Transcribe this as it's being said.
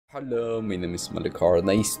Hello, my name is Malik.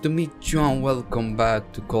 Nice to meet you and welcome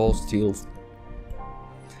back to Cold Steel.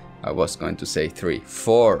 I was going to say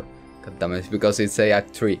 4. God damn it, because it's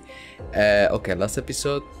Act 3. Okay, last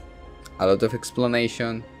episode, a lot of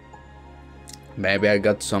explanation. Maybe I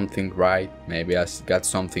got something right, maybe I got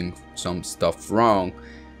some stuff wrong.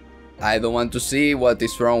 I don't want to see what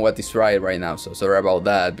is wrong, what is right now, so sorry about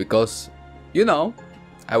that, because, you know,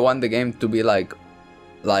 I want the game to be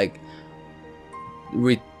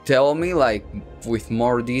tell me with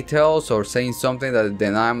more details or saying something that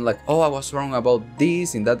then I'm like, oh, I was wrong about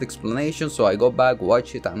this in that explanation, so I go back,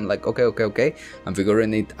 watch it, I'm like, okay, I'm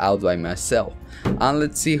figuring it out by myself. And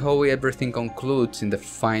let's see how everything concludes in the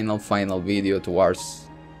final video towards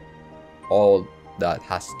all that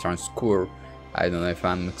has transcurred. I don't know if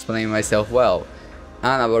I'm explaining myself well.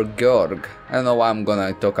 And about Gorg, I don't know why I'm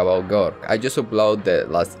gonna talk about Gorg. I just uploaded the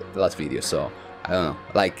last video, so I don't know,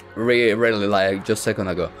 like really like just a second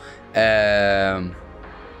ago.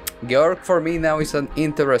 Georg for me now is an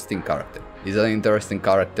interesting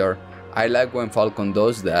character. I like when Falcon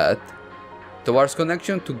does that. Towards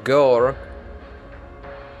connection to Georg,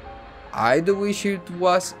 I do wish it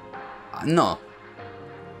was... no,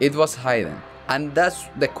 it was hidden. And that's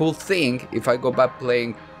the cool thing. If I go back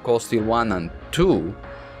playing Cold Steel 1 and 2,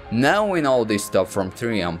 knowing all this stuff from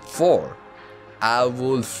 3 and 4, I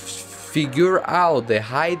will figure out the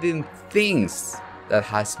hidden things that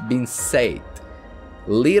has been said,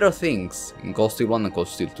 little things in Cold Steel 1 and Cold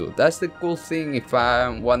Steel 2. That's the cool thing if I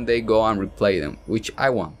one day go and replay them, which I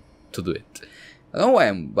want to do it. I don't know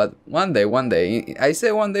when, but one day. I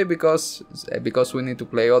say one day because we need to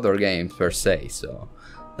play other games per se, so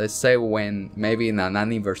let's say when, maybe in an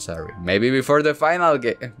anniversary, maybe before the final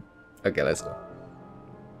game. Okay, let's go.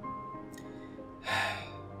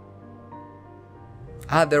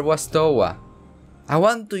 Ah, there was Towa. I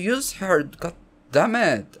want to use her. God damn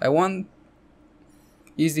it. I want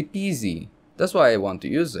easy peasy. That's why I want to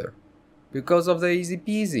use her. Because of the easy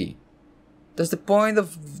peasy. That's the point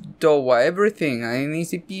of Towa. Everything. I need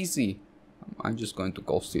easy peasy. I'm just going to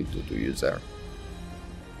Cold Steel 2 to use her.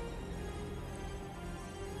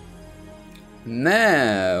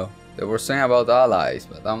 No. They were saying about allies,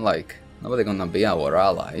 but I'm like, nobody gonna be our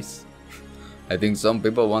allies. I think some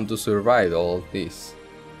people want to survive all of this.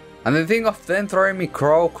 And the thing of them throwing me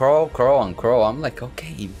Crow, I'm like,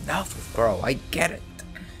 okay, enough of Crow, I get it.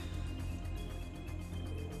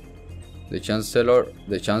 The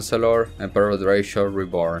Chancellor, Emperor Draco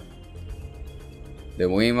reborn. The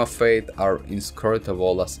whim of fate are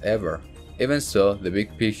inscrutable as ever. Even so, the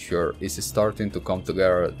big picture is starting to come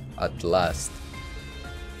together at last.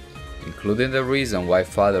 Including the reason why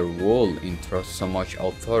Father would entrust so much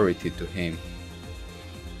authority to him.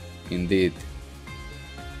 Indeed.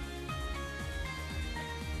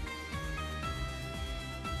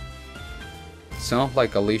 Sounds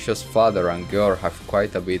like Alicia's father and Georg have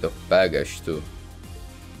quite a bit of baggage too.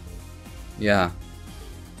 Yeah.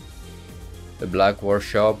 The Black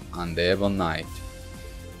Workshop and the Evil Knight.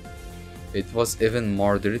 It was even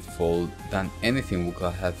more dreadful than anything we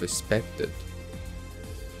could have expected.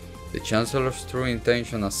 The Chancellor's true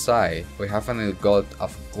intention aside, we haven't got a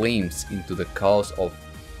glimpse into the cause of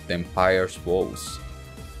the Empire's woes.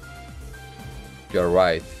 You're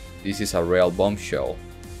right, this is a real bombshell.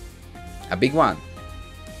 A big one.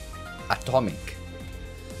 Atomic.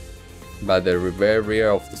 But the Reverie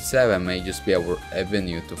of the Seven may just be our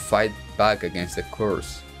avenue to fight back against the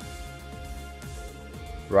curse.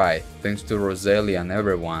 Right, thanks to Rosalie and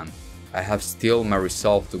everyone, I have still my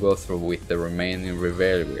resolve to go through with the remaining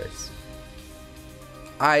Reveries.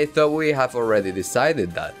 I thought we have already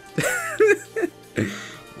decided that.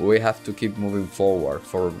 We have to keep moving forward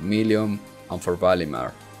for Millium and for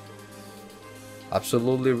Valimar.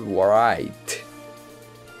 Absolutely right.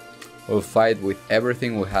 We'll fight with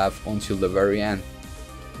everything we have until the very end.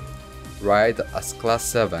 Right as Class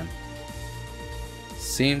 7.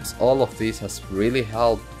 Seems all of this has really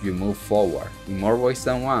helped you move forward, in more ways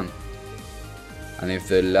than one. And if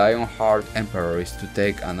the Lionheart Emperor is to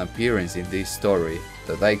take an appearance in this story,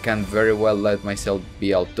 that I can very well let myself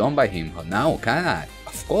be outdone by him, now can I?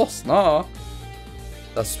 Of course no!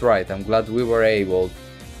 That's right, I'm glad we were able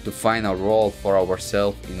to find a role for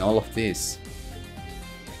ourselves in all of this.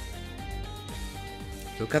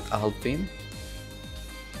 Look at Alpine.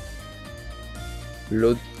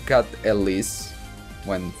 Look at Elise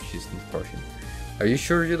when she's not Persian. Are you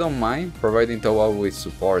sure you don't mind? Providing Towa with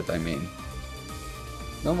support, I mean.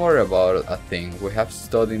 Don't worry about a thing, we have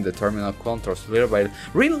studied the terminal controls little by little.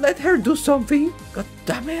 Really, let her do something? God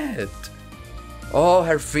damn it! Oh,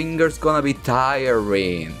 her finger's gonna be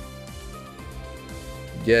tiring.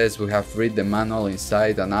 Yes, we have read the manual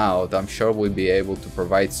inside and out. I'm sure we'll be able to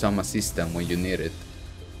provide some assistance when you need it.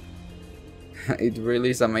 It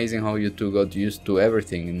really is amazing how you two got used to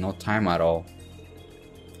everything in no time at all.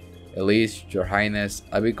 Elise, Your Highness,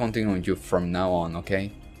 I'll be counting on you from now on,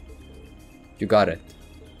 okay? You got it.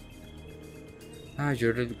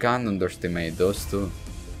 You really can't underestimate those two.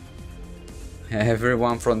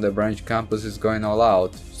 Everyone from the branch campus is going all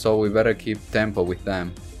out, so we better keep tempo with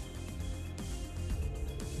them.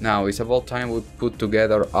 Now it's about time we put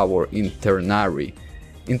together our itinerary.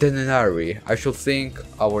 I should think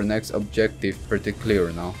our next objective pretty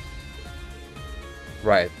clear now.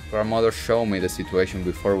 Right, grandmother showed me the situation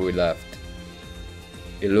before we left.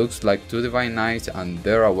 It looks like two divine knights and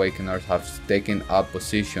their awakeners have taken up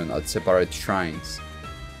position at separate shrines.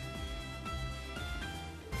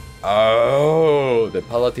 Oh, the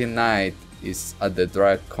Paladin Knight is at the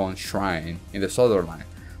Dracon Shrine in the Sutherland,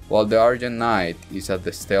 while the Argent Knight is at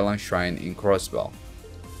the Stellan Shrine in Crossbell.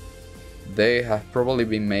 They have probably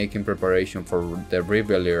been making preparation for the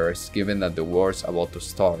Revelers, given that the war's about to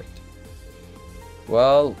start.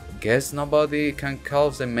 Well, guess nobody can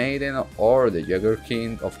cause the Maiden or the Jäger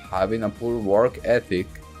King of having a poor work ethic.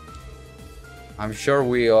 I'm sure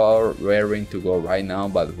we are raring to go right now,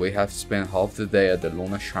 but we have spent half the day at the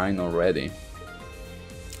Luna Shrine already.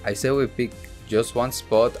 I say we pick just one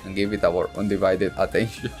spot and give it our undivided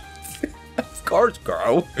attention. Of course,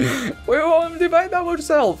 girl. We won't divide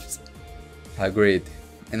ourselves. Agreed.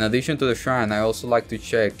 In addition to the shrine, I also like to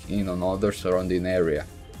check in on other surrounding area.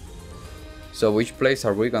 So which place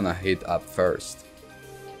are we gonna hit up first?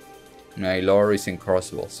 My lore is in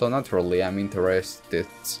Crossbell, so naturally I'm interested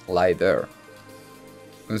lie there.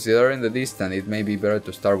 Considering the distance, it may be better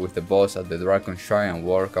to start with the boss at the Dragon Shrine and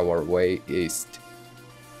work our way east.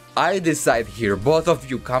 I decide here, both of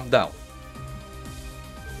you calm down.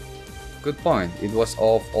 Good point, it was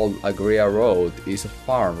off Old Agria Road is a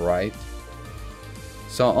farm, right?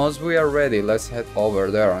 So once we are ready, let's head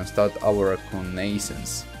over there and start our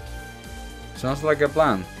reconnaissance. Sounds like a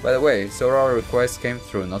plan. By the way, several requests came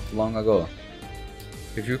through not long ago.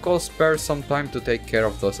 If you could spare some time to take care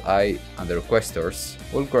of those I and the requesters,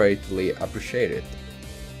 we'll greatly appreciate it.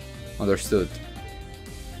 Understood.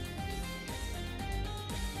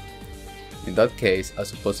 In that case, I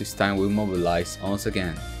suppose it's time we mobilize once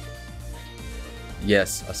again.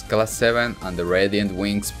 Yes, as Class 7 and the Radiant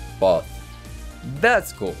Wings both.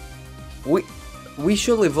 That's cool. We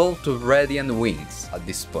should evolve to Radiant Wings at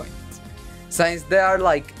this point. Since they are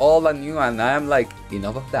like all new and I am like,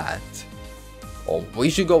 enough of that. Or we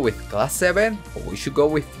should go with Class 7 or we should go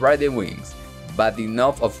with Radiant Wings. But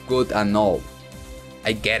enough of good and all.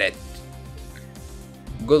 I get it.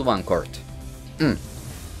 Good one, Kurt.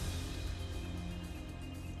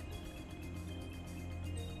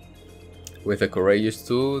 With the Courageous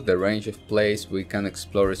 2, the range of place we can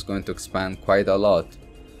explore is going to expand quite a lot.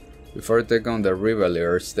 Before taking on the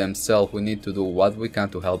Revelers themselves, we need to do what we can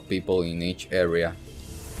to help people in each area.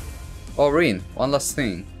 Oh, Rin, one last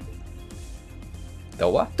thing.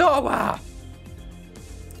 Towa? Towa!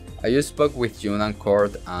 I just spoke with Jun and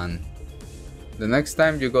Cord, and the next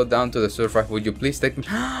time you go down to the surface, would you please take me?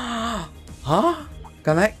 Huh?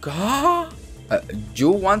 Can I go?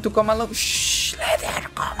 You want to come along? Shh, let her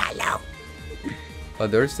come along.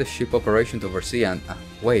 But there's the ship operation to oversee and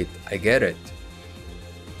wait, I get it.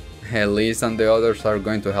 Elise and the others are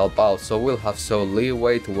going to help out, so we'll have some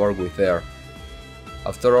leeway to work with there.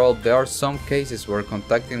 After all, there are some cases where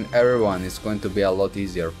contacting everyone is going to be a lot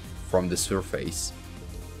easier from the surface.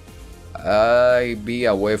 I'll be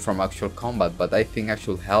away from actual combat, but I think I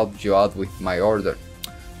should help you out with my order.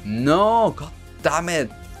 No, god damn it,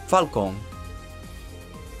 Falcon.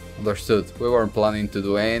 Understood, we weren't planning to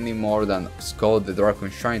do any more than scout the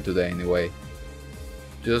Dragon Shrine today anyway.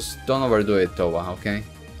 Just don't overdo it, Towa, okay?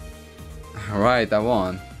 Right, I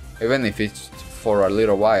won't. Even if it's for a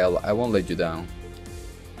little while, I won't let you down.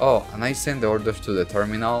 Oh, and I sent the orders to the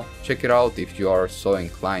terminal. Check it out if you are so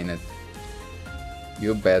inclined.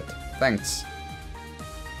 You bet. Thanks.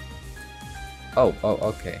 Oh,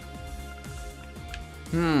 okay.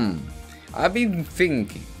 I've been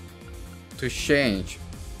thinking to change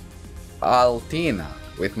Altina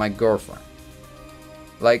with my girlfriend.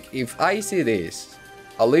 Like, if I see this,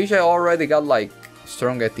 Alicia already got like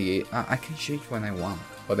strong at the I can change when I want.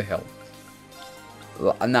 What the hell?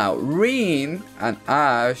 Now, Rin and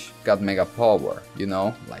Ash got mega power, you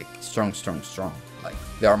know, like strong. Like,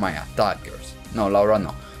 they are my attackers. No, Laura,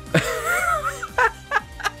 no.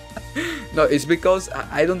 No, it's because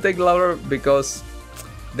I don't take Laura because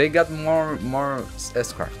they got more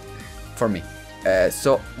scraps for me.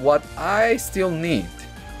 So what I still need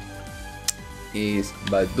is,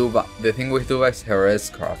 but Duba, the thing with Duba is her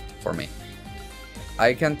S-craft for me.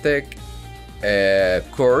 I can take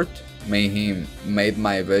Kurt, made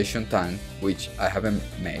my evasion tank, which I haven't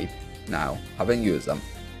made now, haven't used them,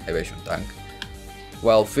 evasion tank.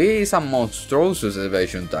 Well, Fee is a monstrous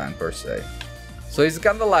evasion tank per se, so it's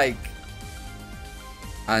kinda like,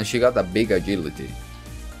 and she got a big agility.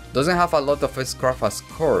 Doesn't have a lot of S-craft as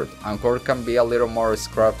Kurt, and Kurt can be a little more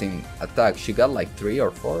S-craft in attack. She got like 3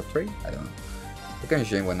 or 4, 3? I don't know. I can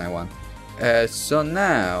change when I want. So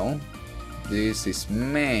now, this is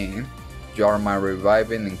main. You are my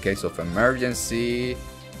reviving in case of emergency.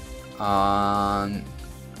 And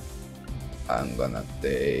I'm gonna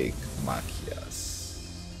take Magias.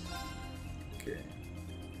 Okay.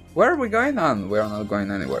 Where are we going on? We are not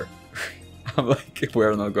going anywhere. I'm like, we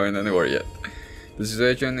are not going anywhere yet. The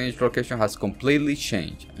situation in each location has completely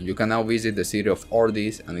changed, and you can now visit the city of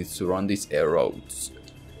Ordis and its surrounding roads.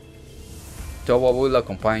 Towa will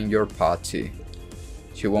accompany your party.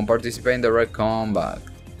 She won't participate in direct combat.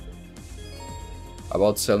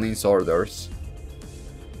 About Celine's orders.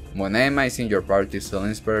 When Emma is in your party,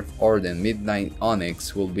 Celine's Perfect Order Midnight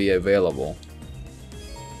Onyx will be available.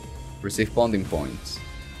 Receive bonding points.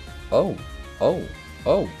 Oh,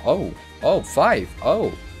 5.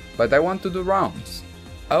 Oh, but I want to do rounds.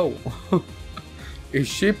 Oh, it's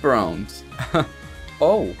ship rounds.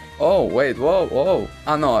 Oh, wait, whoa.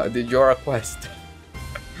 Ah no, I did your quest.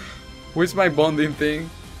 Where's my bonding thing?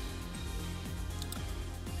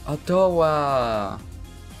 Ottawa.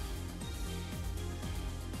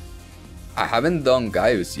 I haven't done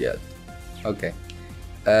Gaius yet. Okay.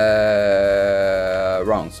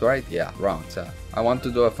 Rounds, right? Yeah, rounds. I want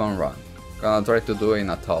to do a fun run. Gonna try to do it in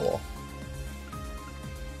a towel.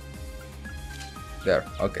 There,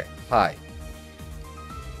 okay. Hi.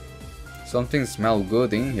 Something smells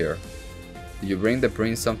good in here. Did you bring the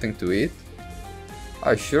prince something to eat?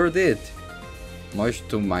 I sure did. Much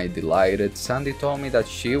to my delight, Sandy told me that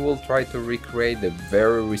she will try to recreate the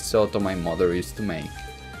very risotto my mother used to make.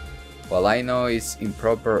 While I know it's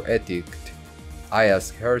improper etiquette, I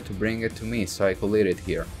asked her to bring it to me so I could eat it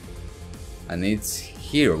here. And it's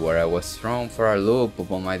here where I was thrown for a loop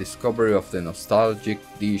upon my discovery of the nostalgic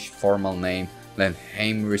dish formal name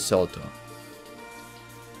Lenheim Risotto.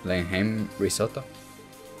 Lenheim Risotto?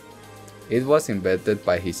 It was invented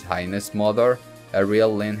by His Highness Mother, a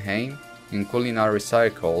real Lenheim. In culinary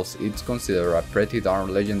circles, it's considered a pretty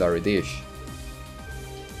darn legendary dish.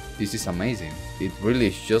 This is amazing. It really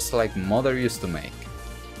is just like Mother used to make.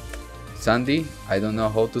 Sandy, I don't know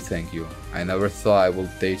how to thank you. I never thought I would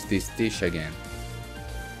taste this dish again.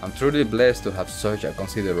 I'm truly blessed to have such a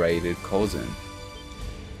considerate cousin.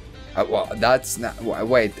 Well, that's not...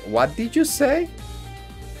 Wait, what did you say?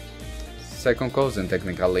 Second cousin,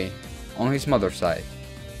 technically. On his mother's side.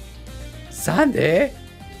 Sandy?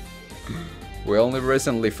 We only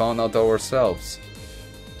recently found out ourselves.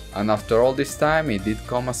 And after all this time, it did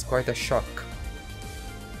come as quite a shock.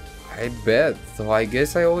 I bet, though I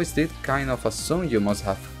guess I always did kind of assume you must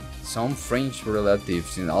have some French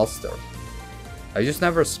relatives in Ulster. I just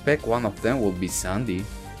never expect one of them would be Sandy.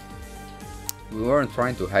 We weren't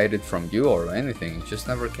trying to hide it from you or anything, it just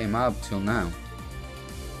never came up till now.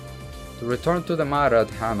 To return to the matter at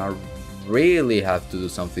hand, I really have to do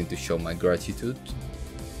something to show my gratitude.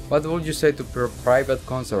 What would you say to a private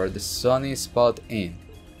concert at the Sunny Spot Inn?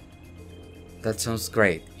 That sounds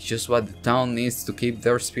great. It's just what the town needs to keep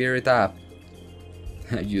their spirit up.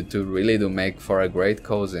 You two really do make for a great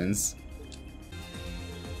cousins.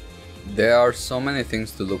 There are so many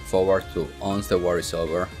things to look forward to once the war is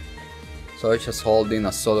over. Such as holding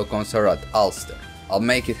a solo concert at Ulster. I'll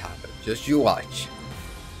make it happen. Just you watch.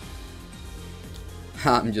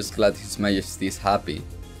 I'm just glad His Majesty is happy.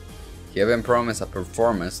 He even promised a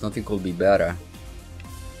performance, nothing could be better.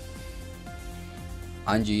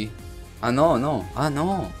 Angie. No,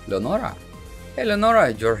 Leonora. Hey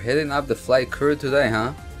Leonora, you're heading up the flight crew today,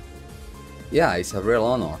 huh? Yeah, it's a real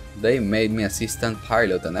honor. They made me assistant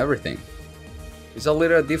pilot and everything. It's a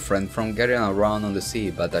little different from getting around on the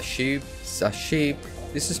sea, but a ship,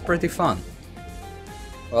 this is pretty fun.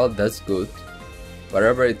 Well, that's good.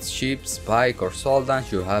 Wherever it's ships, bike or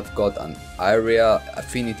soldiers, you have got an area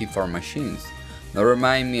affinity for machines. Now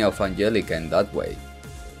remind me of Angelica in that way.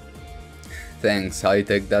 Thanks, I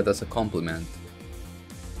take that as a compliment.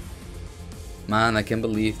 Man, I can't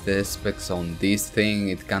believe the specs on this thing,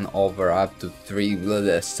 it can over up to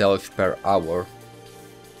 3 cells per hour.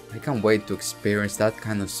 I can't wait to experience that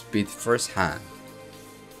kind of speed firsthand.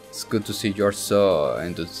 It's good to see you're so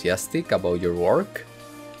enthusiastic about your work.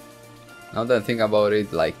 Now that I think about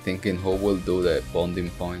it, like thinking who will do the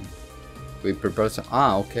bonding point. We prepare some.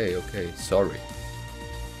 Ah, okay, okay. Sorry.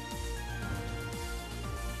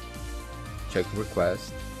 Check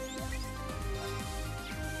request.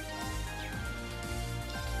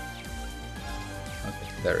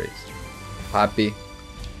 Okay, there it is. Happy.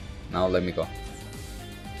 Now let me go.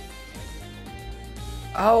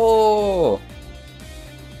 Oh!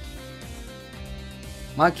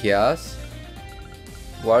 Makias?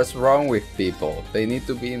 What's wrong with people? They need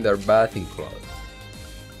to be in their bathing clothes.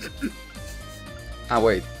 Ah,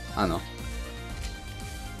 wait. Ah, no.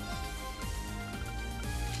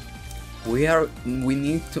 We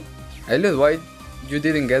need to... Elliot, why you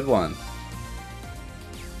didn't get one?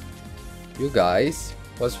 You guys?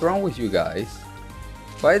 What's wrong with you guys?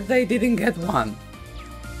 Why they didn't get one?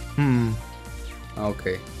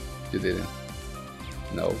 Okay. You didn't.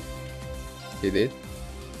 No. He did?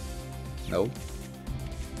 No.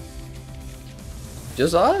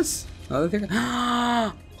 Just us? Another thing?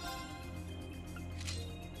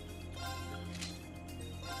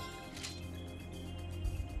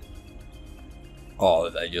 Oh,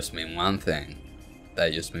 that just mean one thing.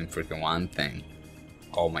 That just mean freaking one thing.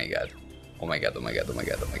 Oh my god. Oh my god, oh my god, oh my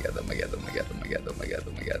god, oh my god, oh my god, oh my god, oh my god, oh my god,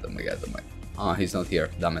 oh my god, oh my god, oh my god. Oh, he's not here,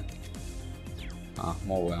 damn it. Ah,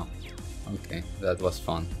 oh well. Okay, that was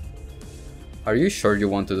fun. Are you sure you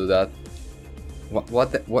want to do that?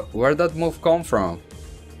 Where'd that move come from?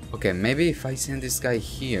 Okay, maybe if I send this guy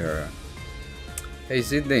here. Hey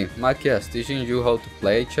Sydney, Makias teaching you how to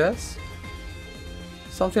play chess?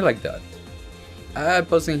 Something like that. I'm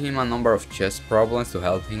posing him a number of chess problems to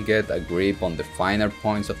help him get a grip on the finer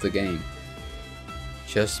points of the game.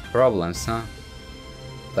 Chess problems, huh?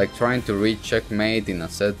 Like trying to reach checkmate in a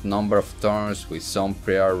set number of turns with some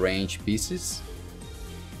pre-arranged pieces?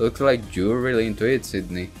 Looks like you're really into it,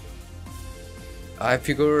 Sydney. I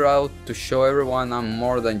figured out to show everyone I'm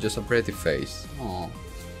more than just a pretty face. Aww.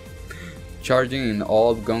 Charging in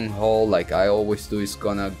all gung-ho like I always do is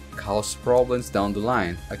gonna cause problems down the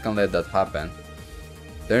line. I can't let that happen.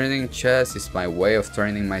 Learning chess is my way of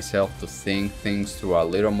training myself to think things through a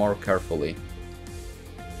little more carefully.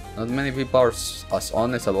 Not many people are as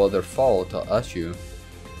honest about their fault as you.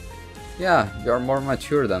 Yeah, you're more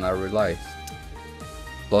mature than I realized.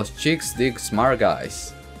 Plus chicks dig smart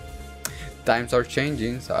guys. Times are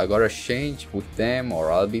changing, so I gotta change with them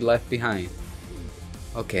or I'll be left behind.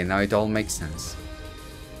 Okay, now it all makes sense.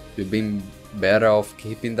 You've been better off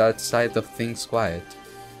keeping that side of things quiet.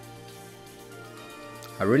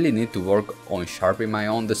 I really need to work on sharpening my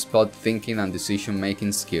on-the-spot thinking and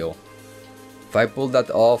decision-making skill. If I pull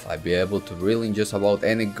that off, I'd be able to reel in just about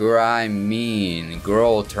any girl I mean,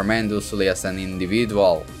 grow tremendously as an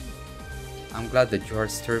individual. I'm glad that you are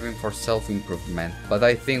striving for self-improvement, but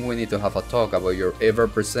I think we need to have a talk about your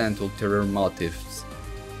ever-present ulterior motives.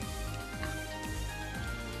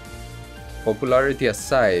 Popularity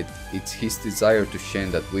aside, it's his desire to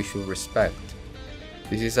shame that we should respect.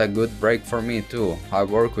 This is a good break for me too. I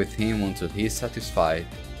work with him until he's satisfied.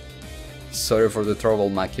 Sorry for the trouble,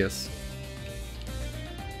 Makias.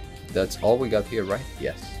 That's all we got here, right?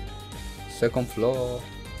 Yes. Second floor.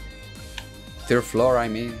 Third floor, I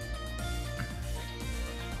mean.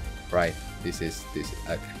 Right, this is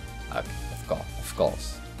okay, of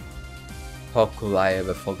course. How could I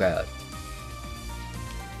ever forget?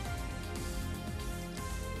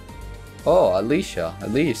 Oh, Alicia,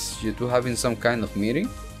 Elise, you two having some kind of meeting?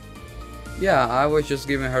 Yeah, I was just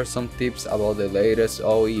giving her some tips about the latest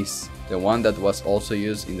OEs, the one that was also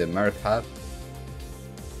used in the Merc hub.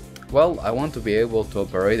 Well, I want to be able to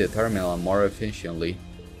operate the terminal more efficiently.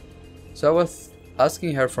 So I was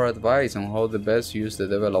asking her for advice on how to best use the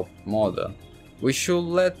developed model, which should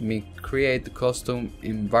let me create custom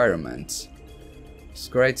environments. It's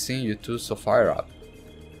great seeing you two so fired up.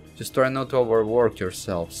 Just try not to overwork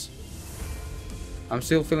yourselves. I'm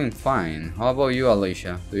still feeling fine. How about you,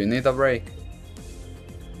 Alicia? Do you need a break?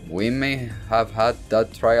 We may have had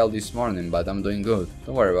that trial this morning, but I'm doing good.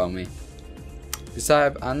 Don't worry about me.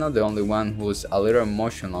 Besides, I'm not the only one who's a little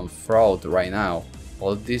emotional fraud right now.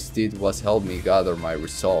 All this did was help me gather my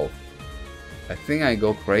resolve. I think I'd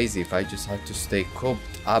go crazy if I just had to stay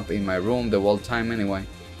cooped up in my room the whole time anyway.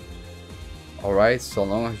 Alright, so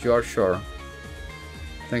long as you are sure.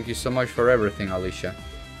 Thank you so much for everything, Alicia.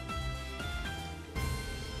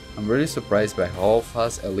 I'm really surprised by how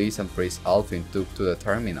fast Elise and Priest Alfin took to the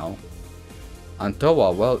terminal. And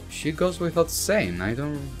Towa, well, she goes without saying. I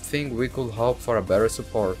don't think we could hope for a better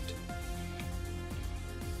support.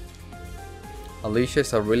 Alicia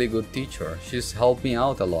is a really good teacher. She's helped me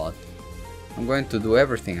out a lot. I'm going to do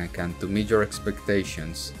everything I can to meet your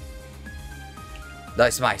expectations.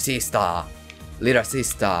 That's my sister! Little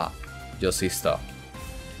sister! Your sister.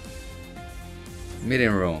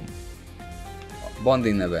 Meeting room.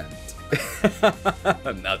 Bonding event.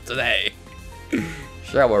 Not today.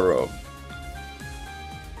 Shower room.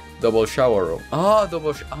 Double shower room. Oh,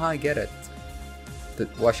 I get it.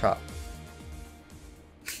 Wash up.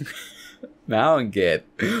 Now I get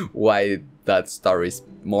why that star is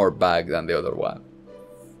more back than the other one.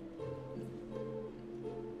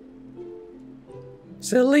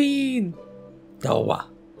 Celine! Towa.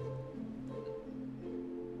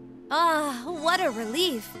 Ah, what a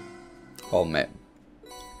relief. Oh man.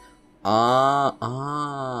 I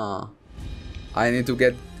need to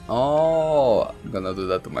get... Oh, I'm gonna do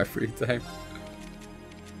that to my free time.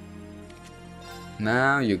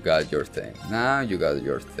 Now you got your thing. Now you got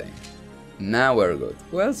your thing. Now we're good.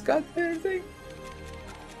 Who else got their thing?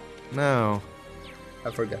 No. I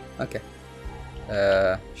forgot. Okay.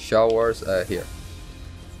 Showers, here.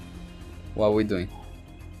 What are we doing?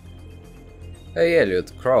 Hey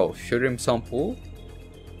Elliot, Crow, shoot him some pool?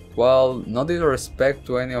 Well, no disrespect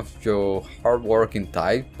to any of your hard-working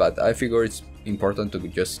type, but I figure it's important to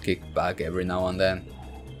just kick back every now and then.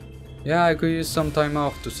 Yeah, I could use some time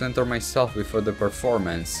off to center myself before the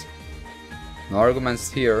performance. No arguments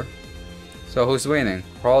here. So who's winning?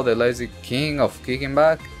 Crow, the lazy king of kicking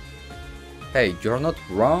back? Hey, you're not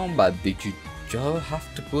wrong, but did you just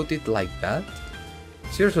have to put it like that?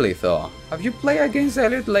 Seriously though, have you played against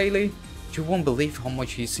Elliot lately? You won't believe how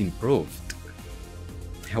much he's improved.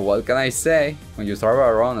 What can I say? When you travel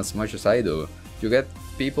around as much as I do, you get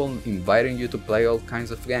people inviting you to play all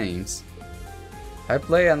kinds of games. I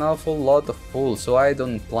play an awful lot of pool, so I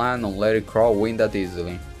don't plan on letting Crow win that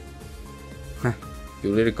easily.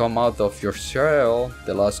 You really come out of your shell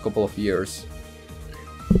the last couple of years.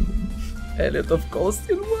 Elliot of course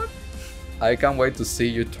still won. I can't wait to see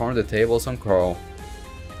you turn the tables on Crow.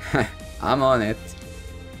 I'm on it.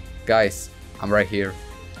 Guys, I'm right here.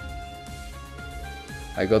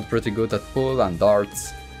 I got pretty good at pool and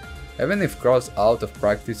darts. Even if Crow's out of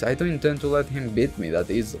practice, I don't intend to let him beat me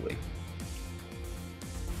that easily.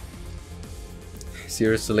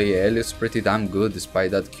 Seriously, Elliot's pretty damn good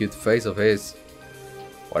despite that cute face of his.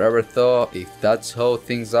 Whatever though, if that's how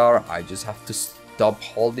things are, I just have to stop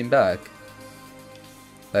holding back.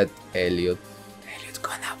 Let Elliot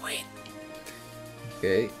gonna win.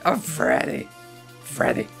 Okay, I'm ready.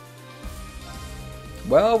 Ready.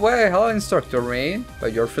 Well, hello Instructor Rain,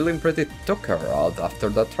 but you're feeling pretty tucker out after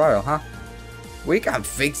that trial, huh? We can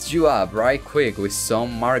fix you up right quick with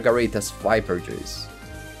some Margarita's Viper Juice.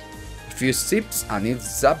 A few sips and it'll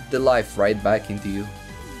zap the life right back into you.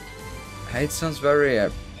 It sounds very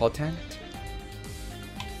potent.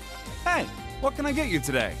 Hey, what can I get you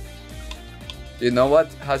today? You know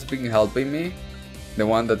what has been helping me? The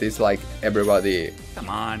one that is like everybody... Come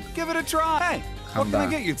on, give it a try. Hey, what can I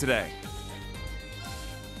get you today?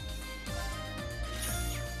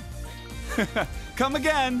 Come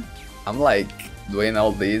again. I'm like doing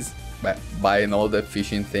all this, buying all the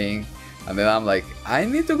fishing thing, and then I'm like, I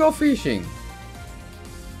need to go fishing.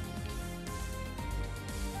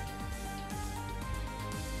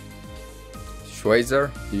 Schweizer,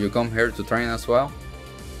 did you come here to train as well?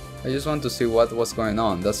 I just want to see what was going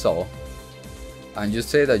on, that's all. And you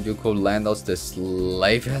say that you could lend us the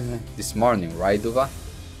slave this morning, right, Duva?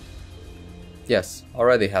 Yes,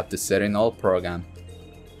 already have the setting all programmed.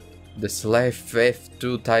 The slave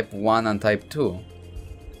F2 type 1 and type 2.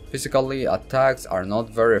 Physically, attacks are not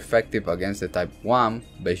very effective against the type 1,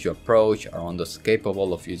 based your approach are on those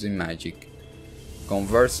capable of using magic.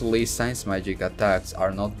 Conversely, science magic attacks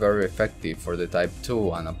are not very effective for the type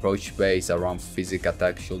 2 and approach based around physic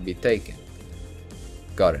attacks should be taken.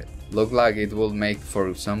 Got it. Look like it will make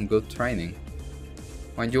for some good training.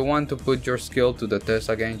 When you want to put your skill to the test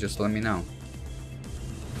again, just let me know.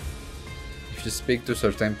 If you speak to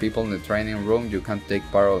certain people in the training room, you can take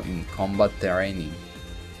part in combat training.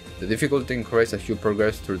 The difficulty increases as you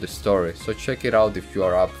progress through the story, so check it out if you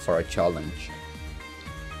are up for a challenge.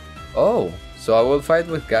 Oh, so I will fight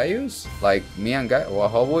with Gaius? Like me and Gaius? Well,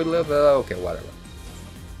 how will we live? Okay, whatever.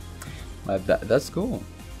 But that's cool.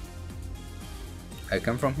 I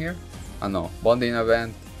come from here? Oh no, bonding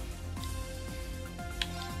event.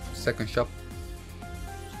 Second shop.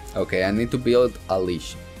 Okay, I need to build a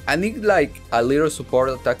leash. I need like a little support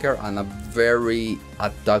attacker and a very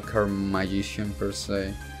attacker magician per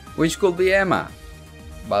se. Which could be Emma.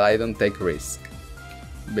 But I don't take risk.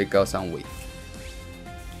 Because I'm weak.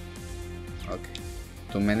 Okay.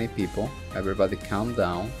 Too many people. Everybody calm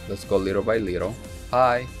down. Let's go little by little.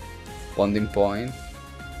 Hi. Bonding point.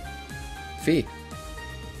 Fee.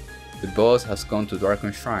 The boss has gone to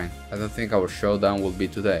Dragon Shrine. I don't think our showdown will be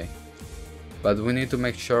today. But we need to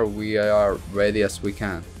make sure we are ready as we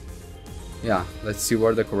can. Yeah, let's see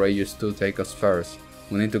where the courageous two take us first.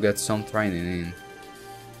 We need to get some training in.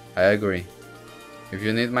 I agree. If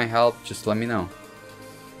you need my help, just let me know.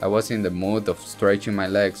 I was in the mood of stretching my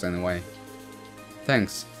legs anyway.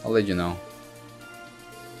 Thanks, I'll let you know.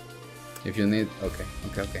 If you need...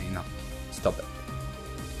 Okay, enough. Stop it.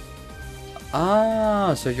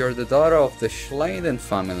 Ah, so you're the daughter of the Schleiden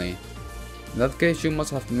family. In that case, you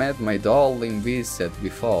must have met my darling Vincent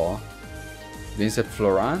before. Vincent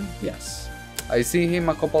Florent? Yes. I see him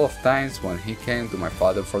a couple of times when he came to my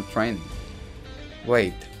father for training.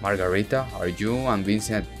 Wait, Margarita, are you and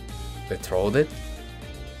Vincent betrothed?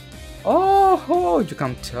 Oh, you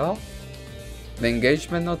can tell? The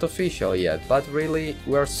engagement not official yet, but really,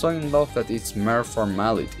 we are so in love that it's mere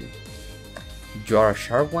formality. You are a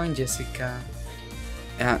sharp one, Jessica?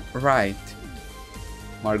 Right.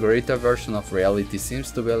 Margarita's version of reality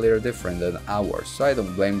seems to be a little different than ours, so I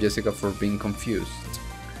don't blame Jessica for being confused.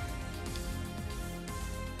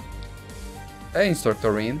 Hey,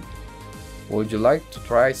 Instructor Rin. Would you like to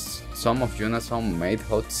try some of Yuna's homemade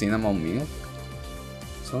hot cinnamon milk?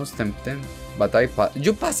 Sounds tempting, but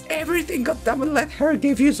you pass everything, goddammit, let her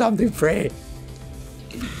give you something free!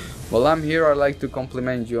 While I'm here, I'd like to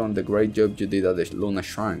compliment you on the great job you did at the Luna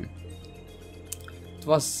Shrine. It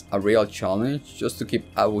was a real challenge just to keep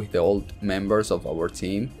up with the old members of our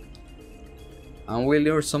team. And we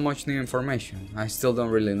learned so much new information, I still don't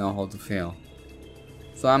really know how to feel.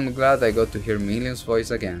 So I'm glad I got to hear Million's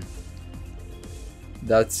voice again.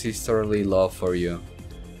 That's sisterly love for you.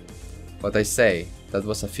 But I say, that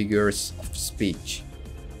was a figure of speech.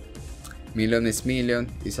 Million is million,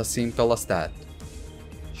 is as simple as that.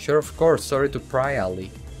 Sure, of course, sorry to pry, Ali.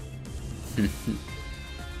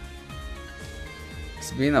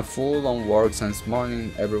 It's been a full-on work since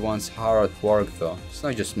morning, everyone's hard at work though, it's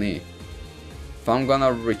not just me. If I'm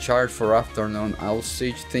gonna recharge for afternoon, I'll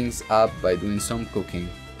switch things up by doing some cooking.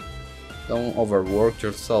 Don't overwork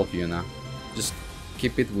yourself, Yuna. Just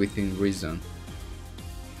keep it within reason.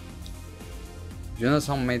 Yuna's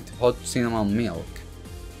homemade hot cinnamon milk.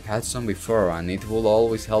 I had some before and it will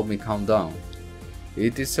always help me calm down.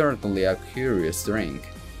 It is certainly a curious drink.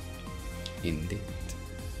 Indeed.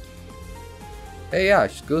 Hey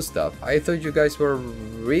Ash, Gustav, I thought you guys were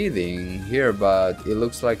reading here, but it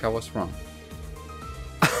looks like I was wrong.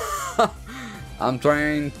 I'm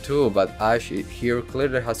trying to, but Ash here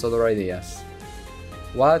clearly has other ideas.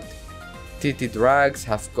 What? TT Drags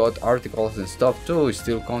have got articles and stuff too,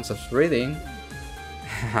 still counts as reading.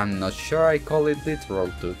 I'm not sure I call it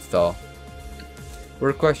literal tooth though.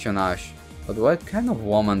 Weird question, Ash, but what kind of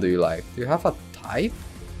woman do you like? Do you have a type?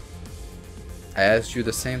 I asked you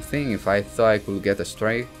the same thing. If I thought I could get a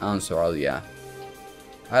straight answer, I'll yeah.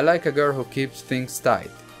 I like a girl who keeps things tight.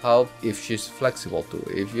 Help if she's flexible too,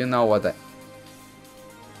 if you know what I...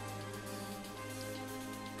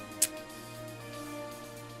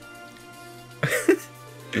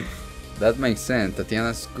 That makes sense.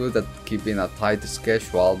 Tatiana's good at keeping a tight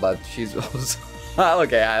schedule, but she's also...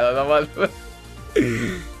 Okay, I don't know what...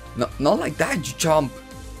 No, not like that, you chump!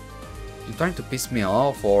 You trying to piss me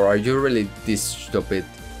off, or are you really this stupid?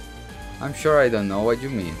 I'm sure I don't know what you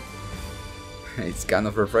mean. It's kind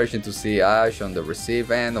of refreshing to see Ash on the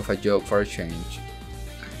receive end of a joke for a change.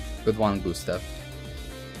 Good one, Gustav.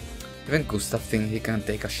 Even Gustav thinks he can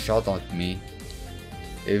take a shot at me.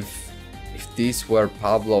 If these were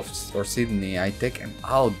Pablo or Sydney, I'd take him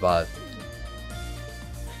out, but...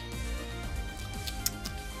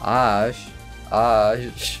 Ash.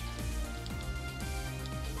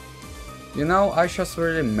 You know, Ash has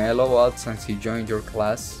really mellowed out since he joined your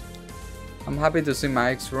class. I'm happy to see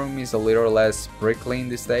Mike's room is a little less prickly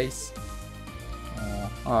these days.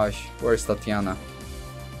 Ash, where's Tatiana?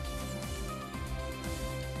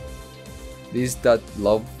 This that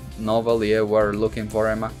love novel you were looking for,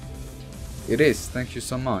 Emma? It is, thank you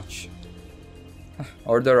so much.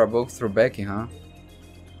 Order a book through Becky, huh?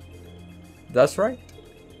 That's right.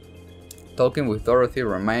 Talking with Dorothy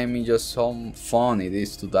reminded me just how fun it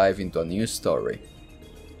is to dive into a new story.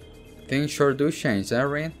 Things sure do change, eh,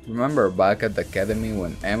 Rin? Remember back at the academy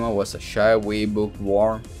when Emma was a shy wee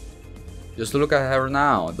bookworm? Just look at her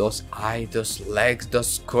now, those eyes, those legs,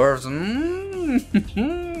 those curves.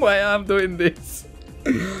 Why am I doing this?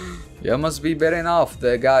 You must be better enough,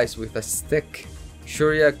 the guys with a stick.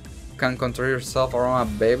 Sure you can control yourself around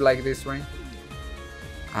a babe like this, Rin?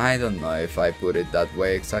 I don't know if I put it that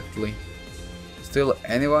way exactly. Still,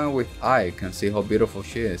 anyone with eye can see how beautiful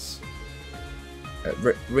she is.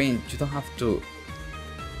 Rin, you don't have to.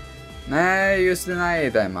 Nah, you just deny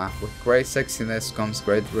it, Emma. With great sexiness comes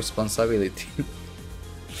great responsibility.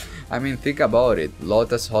 I mean, think about it.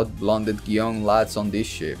 Lotus hot blonded young lads on this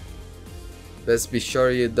ship. Best be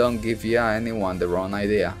sure you don't give anyone the wrong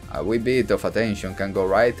idea. A wee bit of attention can go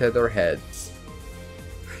right at their heads.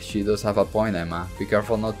 She does have a point, Emma. Be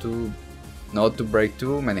careful not to break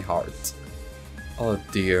too many hearts. Oh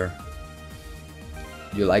dear.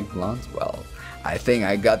 You like blondes? Well, I think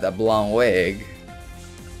I got a blonde wig.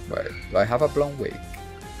 Wait, do I have a blonde wig?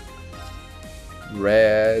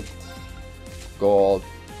 Red, gold.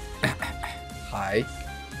 Hi.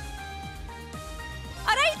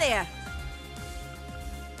 Alright there!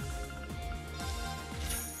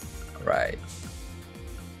 Right.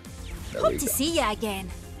 There Hope we to go. see you again.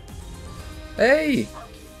 Hey!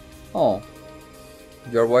 Oh.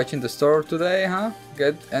 You're watching the store today, huh?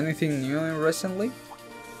 Get anything new recently?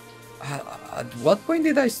 At what point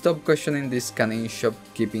did I stop questioning this canine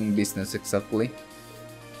shopkeeping business exactly?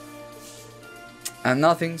 And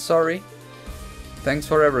nothing, sorry. Thanks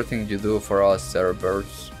for everything you do for us,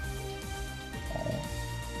 servers. Oh.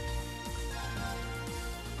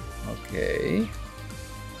 Okay.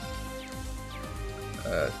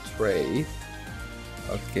 Trade.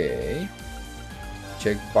 Okay.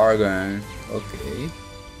 Check bargain. Okay.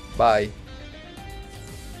 Bye.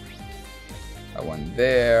 I went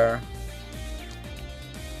there.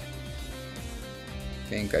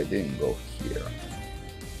 Think I didn't go here.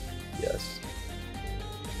 Yes.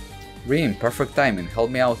 Rin, perfect timing.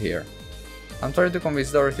 Help me out here. I'm trying to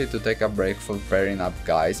convince Dorothy to take a break from pairing up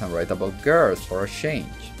guys and write about girls for a change.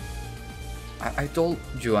 I told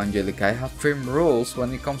you, Angelica, I have firm rules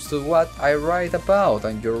when it comes to what I write about,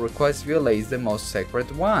 and your request violates the most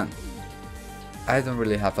sacred one. I don't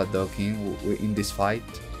really have a dog in this fight.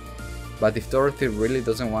 But if Dorothy really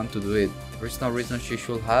doesn't want to do it, there's no reason she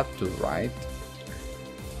should have to, right?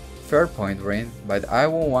 Fair point, Rin, but I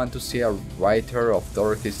won't want to see a writer of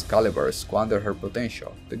Dorothy's caliber squander her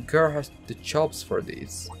potential. The girl has the chops for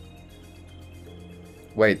this.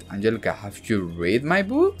 Wait, Angelica, have you read my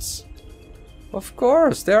books? Of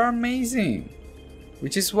course, they're amazing!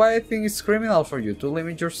 Which is why I think it's criminal for you to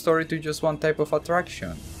limit your story to just one type of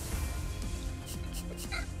attraction.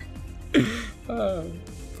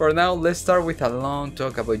 For now, let's start with a long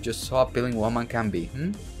talk about just how appealing woman can be,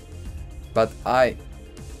 But how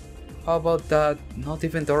about that? Not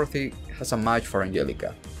even Dorothy has a match for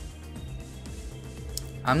Angelica.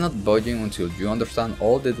 I'm not budging until you understand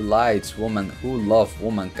all the delights women who love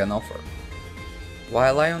women can offer.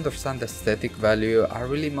 While I understand the aesthetic value, I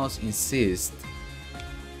really must insist.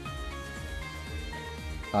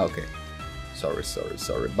 Okay.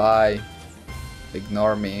 Sorry. Bye.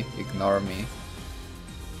 Ignore me.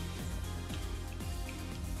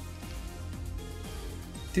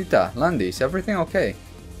 Tita, Landy, is everything okay?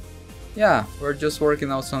 Yeah, we're just working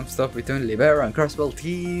out some stuff between Libera and Crossbell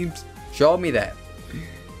teams. Show me that.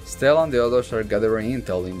 Stella and the others are gathering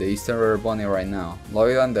intel in the Eastern River Bunny right now.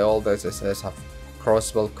 Lloyd and the old SSS have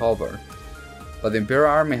Crossbell covered, but the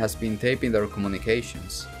Imperial Army has been taping their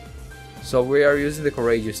communications. So we are using the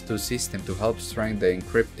Courageous 2 system to help strengthen the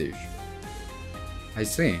encryptage. I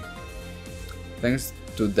see. Thanks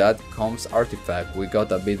to that comms artifact, we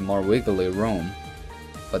got a bit more wiggly room.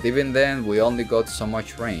 But even then, we only got so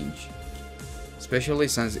much range. Especially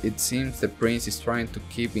since it seems the prince is trying to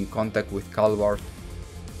keep in contact with Calvar.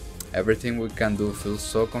 Everything we can do feels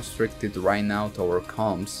so constricted right now to our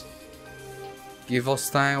comms. Give us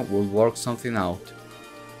time, we'll work something out.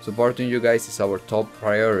 Supporting you guys is our top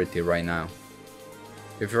priority right now.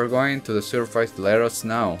 If you're going to the surface, let us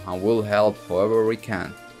know and we'll help however we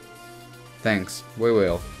can. Thanks, we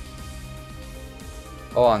will.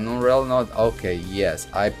 Oh, an unreal note? Okay, yes,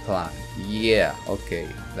 I plan. Yeah, okay,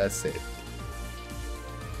 that's it.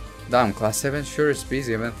 Damn, Class 7 sure is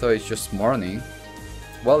busy even though it's just morning.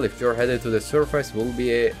 Well, if you're headed to the surface, we'll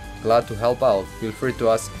be glad to help out. Feel free to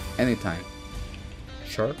ask anytime.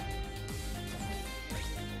 Sure.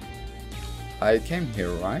 I came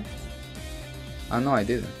here, right? No, I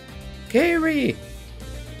didn't. Kairi!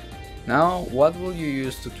 Now, what will you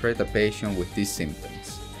use to treat a patient with these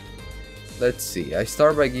symptoms? Let's see, I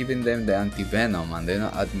start by giving them the anti-venom and then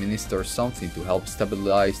administer something to help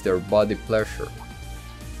stabilize their body pressure.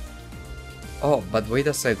 Oh, but wait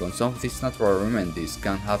a second, some of these natural remedies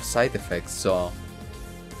can have side effects, so...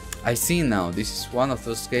 I see now, this is one of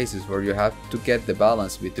those cases where you have to get the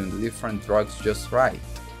balance between the different drugs just right.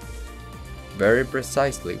 Very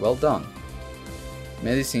precisely, well done.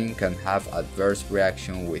 Medicine can have adverse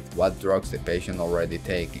reaction with what drugs the patient already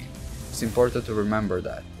taking. It's important to remember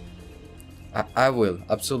that. I will,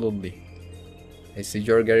 absolutely. I see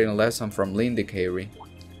you're getting a lesson from Lindy, Kairi.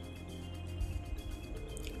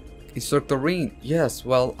 Instructor Rin, yes,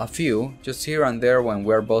 well, a few, just here and there when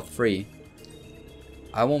we're both free.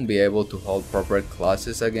 I won't be able to hold proper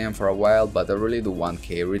classes again for a while, but I really do want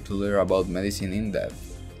Kairi to learn about medicine in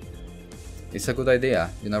depth. It's a good idea,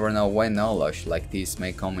 you never know when knowledge like this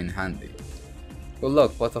may come in handy. Good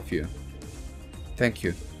luck, both of you. Thank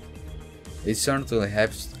you. It certainly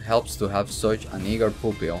helps to have such an eager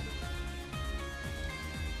pupil.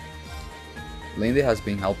 Lindy has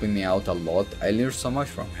been helping me out a lot, I learned so much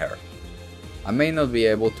from her. I may not be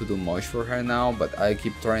able to do much for her now, but I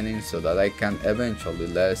keep training so that I can eventually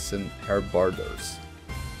lessen her borders.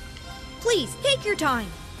 Please, take your time.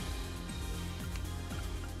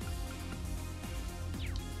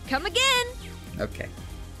 Come again. Okay.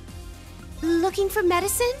 Looking for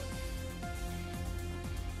medicine?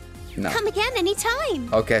 No. Come again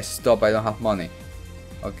anytime. Okay, stop, I don't have money.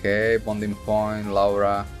 Okay, bonding point,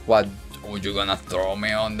 Laura. What? Oh, you gonna throw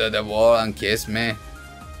me under the wall and kiss me?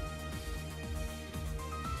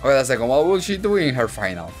 Wait a second, what will she do in her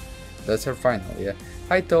final? That's her final, yeah.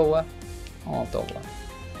 Hi, Towa. Oh, Towa.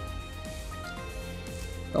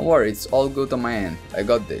 Don't worry, it's all good on my end. I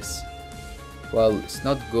got this. Well, it's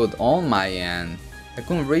not good on my end. I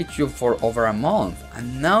couldn't reach you for over a month,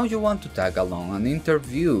 and now you want to tag along and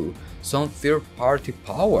interview some third-party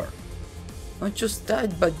power. Not just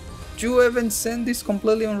that, but you even sent this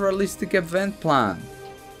completely unrealistic event plan.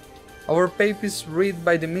 Our papers read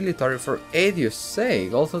by the military for Adios'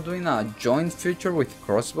 sake. Also doing a joint feature with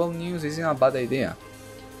Crossbell News isn't a bad idea.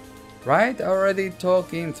 Right? I already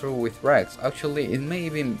talked him through with Rex. Actually, it may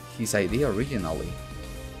have been his idea originally.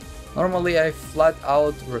 Normally I flat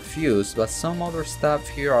out refuse, but some other staff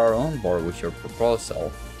here are on board with your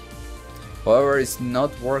proposal. However, it's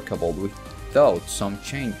not workable without some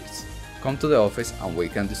changes. Come to the office and we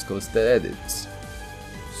can discuss the edits.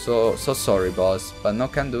 So sorry boss, but no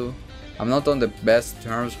can do. I'm not on the best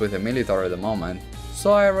terms with the military at the moment,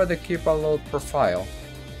 so I rather keep a low profile.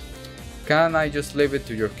 Can I just leave it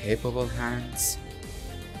to your capable hands?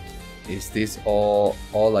 Is this all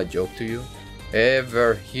a joke to you?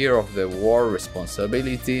 Ever hear of the war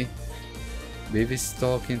responsibility? Vivi's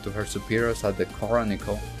talking to her superiors at the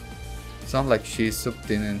Chronicle. Sounds like she's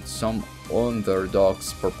submitting some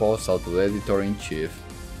underdog's proposal to the editor-in-chief.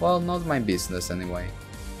 Well, not my business anyway.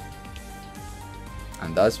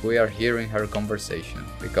 And thus we are hearing her conversation,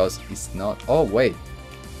 because it's not— oh wait.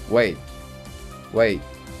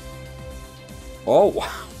 Oh, what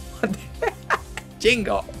the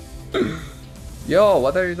Jingo! Yo,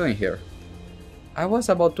 what are you doing here? I was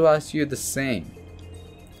about to ask you the same.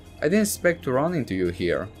 I didn't expect to run into you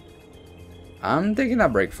here. I'm taking a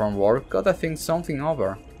break from work, gotta think something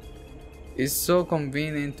over. It's so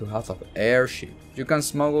convenient to have an airship. You can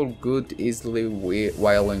smuggle goods easily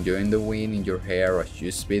while enjoying the wind in your hair as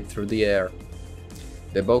you speed through the air.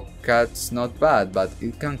 The Bobcat's not bad, but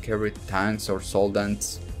it can carry tanks or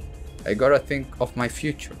soldads. I gotta think of my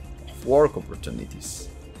future, of work opportunities.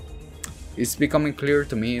 It's becoming clear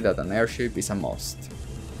to me that an airship is a must.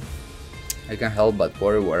 I can't help but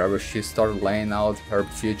worry wherever she starts laying out her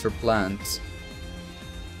future plans.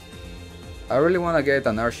 I really want to get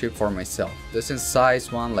an airship for myself. Decent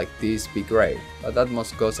size one like this be great, but that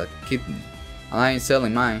must cost a kitten, and I ain't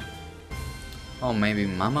selling mine. Oh, maybe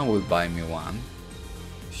Mama will buy me one.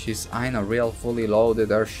 She's eyeing a real fully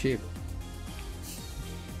loaded airship.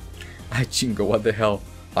 I Chingo, what the hell?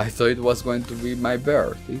 I thought it was going to be my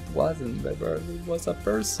bird. It wasn't the bird, it was a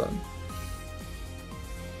person.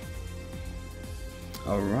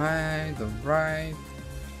 Alright.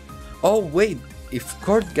 Oh wait, if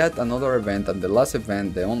Kurt got another event, and the last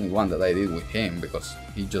event, the only one that I did with him, because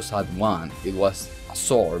he just had one, it was a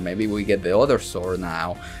sword. Maybe we get the other sword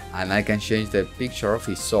now, and I can change the picture of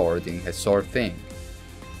his sword in his sword thing.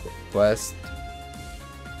 Quest.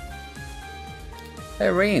 Hey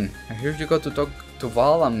Rin, I heard you got to talk to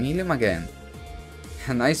Val and Milliam again.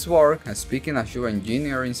 Nice work, and speaking as your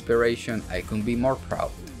engineer inspiration, I couldn't be more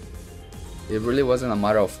proud. It really wasn't a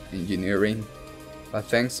matter of engineering, but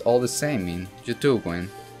thanks all the same, Min. You too, Gwen.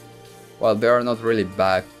 Well, they are not really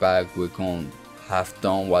back, we couldn't have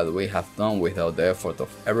done what we have done without the effort of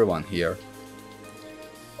everyone here.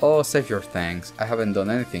 Oh, save your thanks, I haven't done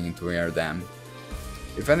anything to earn them.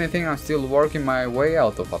 If anything, I'm still working my way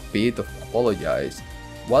out of a pit of apologize.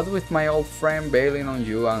 What with my old friend bailing on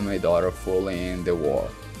you and my daughter fully in the war.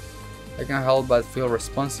 I can't help but feel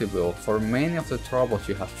responsible for many of the troubles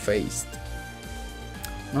you have faced.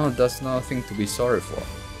 No, that's nothing to be sorry for.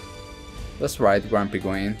 That's right, Grumpy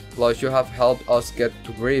Gwen. Plus you have helped us get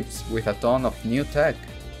to grips with a ton of new tech.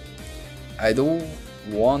 I do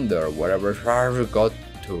wonder wherever Harvey got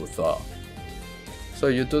to though. So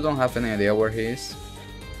you two don't have any idea where he is?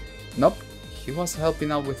 Nope. He was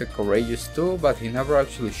helping out with the Courageous too, but he never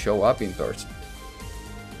actually showed up in person.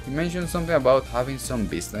 He mentioned something about having some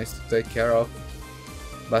business to take care of.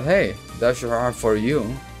 But hey, that's hard for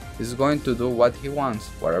you. He's going to do what he wants,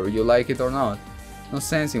 whether you like it or not. No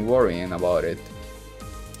sense in worrying about it.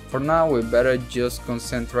 For now, we better just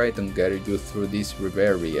concentrate on getting you through these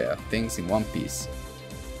Riveria things in one piece.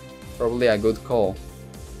 Probably a good call.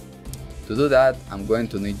 To do that, I'm going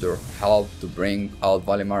to need your help to bring out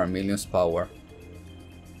Valimar Emilion's power.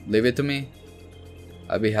 Leave it to me.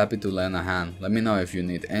 I'll be happy to lend a hand. Let me know if you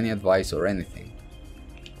need any advice or anything.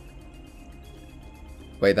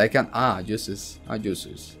 Wait, I can... Juices.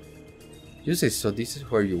 Juices. Juices, so this is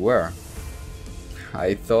where you were.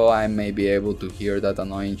 I thought I may be able to hear that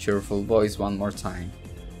annoying cheerful voice one more time.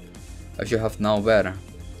 I should have known better.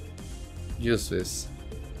 Juices.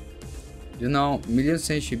 You know, Million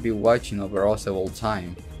says she'd be watching over us the whole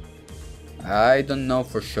time. I don't know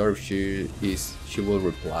for sure if she will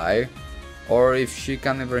reply, or if she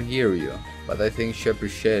can ever hear you, but I think she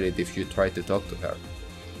appreciates it if you try to talk to her.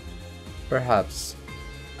 Perhaps.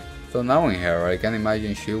 Though knowing her, I can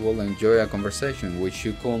imagine she will enjoy a conversation which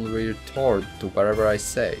she could retort to whatever I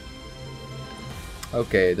say.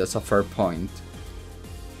 Okay, that's a fair point.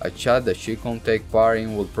 A chat that she can't take part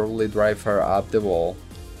in will probably drive her up the wall.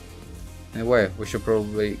 Anyway, we should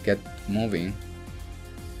probably get moving.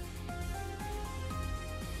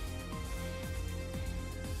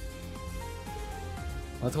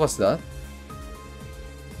 What was that?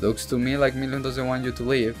 Looks to me like Million doesn't want you to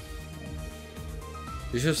leave.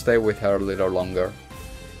 You should stay with her a little longer.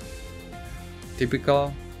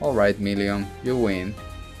 Typical. Alright, Million, you win.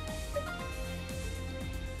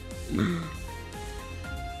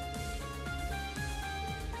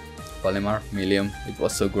 Valimar, Million, it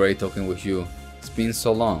was so great talking with you. It's been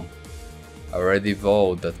so long. I already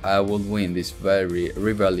vowed that I would win this very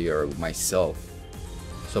rebellion myself.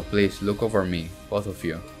 So please look over me, both of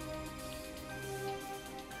you.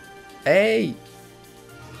 Hey!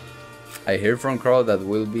 I hear from Crow that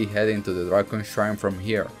we'll be heading to the Dragon Shrine from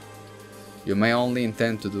here. You may only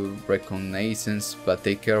intend to do reconnaissance, but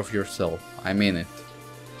take care of yourself, I mean it.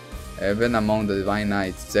 Even among the Divine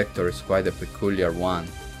Knights, Sector is quite a peculiar one.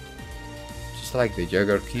 Just like the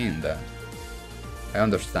Jäger King there. I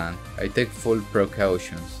understand, I take full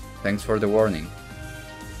precautions. Thanks for the warning.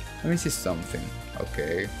 Let me see something.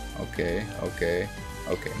 Okay,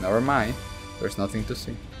 never mind. There's nothing to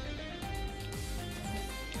see.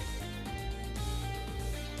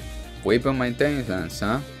 Weapon maintenance,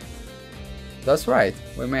 huh? That's right,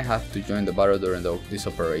 we may have to join the battle during this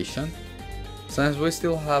operation. Since we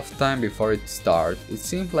still have time before it starts, it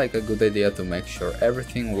seems like a good idea to make sure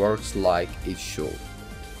everything works like it should.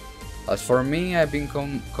 As for me, I've been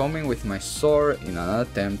coming with my sword in an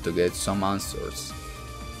attempt to get some answers.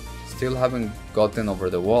 Still haven't gotten over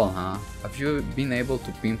the wall, huh? Have you been able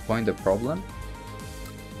to pinpoint the problem?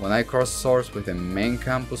 When I cross swords with the main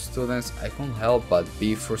campus students, I can't help but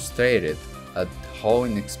be frustrated at how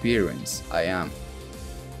inexperienced I am.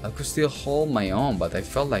 I could still hold my own, but I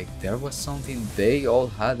felt like there was something they all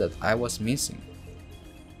had that I was missing.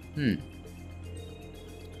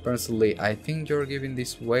 Personally, I think you're giving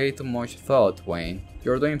this way too much thought, Wayne.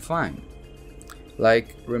 You're doing fine.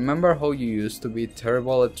 Like, remember how you used to be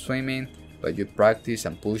terrible at swimming, but you practiced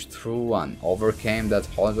and pushed through and overcame that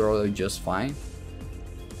hurdle just fine?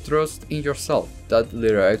 Trust in yourself, that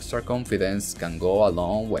little extra confidence can go a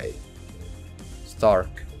long way.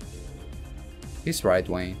 Stark. He's right,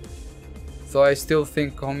 Wayne. Though I still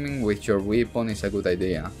think coming with your weapon is a good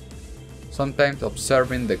idea. Sometimes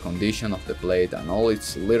observing the condition of the blade and all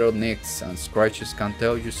its little nicks and scratches can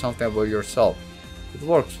tell you something about yourself. It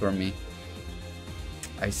works for me.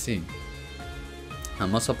 I see. I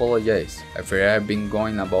must apologize. I fear I've been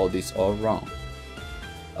going about this all wrong.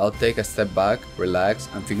 I'll take a step back, relax,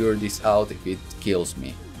 and figure this out if it kills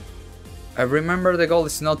me. I remember the goal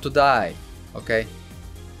is not to die, okay?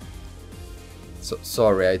 So,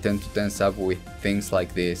 sorry, I tend to tense up with things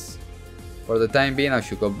like this. For the time being, I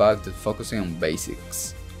should go back to focusing on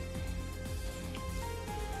basics.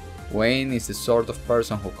 Wayne is the sort of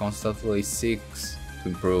person who constantly seeks to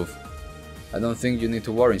improve. I don't think you need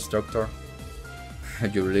to worry, instructor.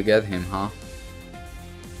 You really get him, huh?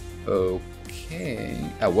 Okay.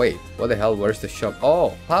 Wait, what the hell, where's the shop?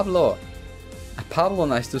 Oh, Pablo! Pablo,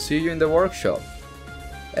 nice to see you in the workshop.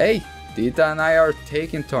 Hey, Tita and I are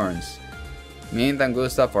taking turns. Mint and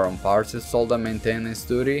Gustav are on parts sold and maintenance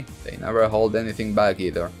duty. They never hold anything back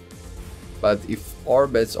either. But if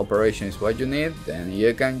Orbit's operation is what you need, then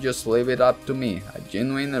you can just leave it up to me, a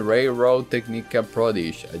genuine railroad technica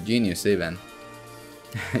prodigy, a genius even.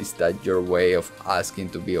 Is that your way of asking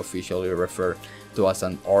to be officially referred to as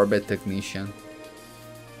an Orbit technician?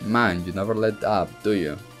 Man, you never let up, do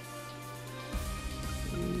you?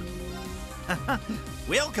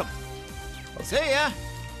 Welcome. See ya.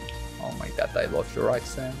 Oh my god, I love your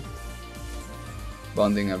accent.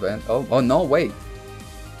 Bonding event. Oh no, wait.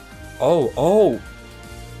 Oh.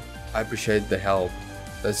 I appreciate the help.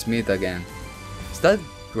 Let's meet again. Is that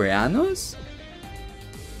Grianos?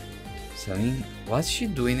 Celine, what's she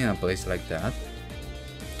doing in a place like that?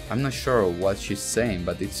 I'm not sure what she's saying,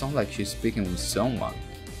 but it sounds like she's speaking with someone.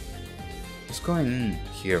 What's going on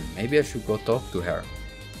here? Maybe I should go talk to her.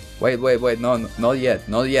 Wait, no, not yet.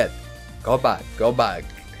 Go back.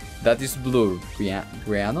 That is Blue.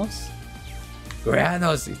 Grianos?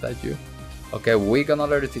 Grianos, is that you? Okay, we're gonna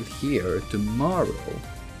learn it here tomorrow.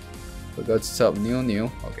 We got some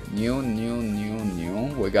new. Okay, new.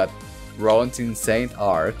 We got Ron in Saint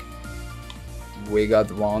Arc. We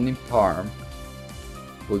got Ron in Parm.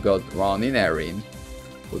 We got Ron in Erin.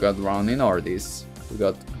 We got Ron in Ordis. We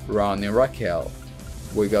got Ron in Raquel.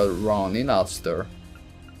 We got Ron in Ulster.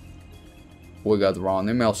 We got Ron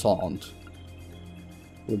in Melsont.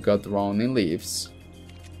 We got Ron in Leaves.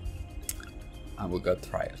 And we got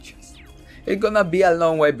Trial Chest. It's gonna be a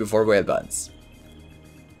long way before we advance.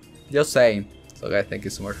 Just saying. So guys, thank you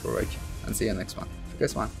so much for watching. And see you next one.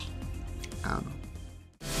 Next one. I don't know.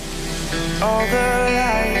 All the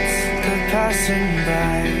lights they're passing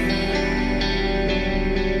by,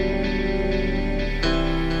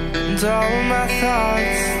 and all my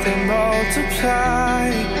thoughts they multiply.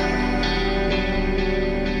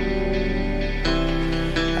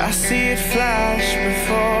 I see it flash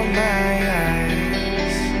before my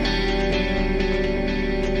eyes.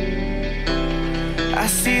 I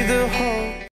see the whole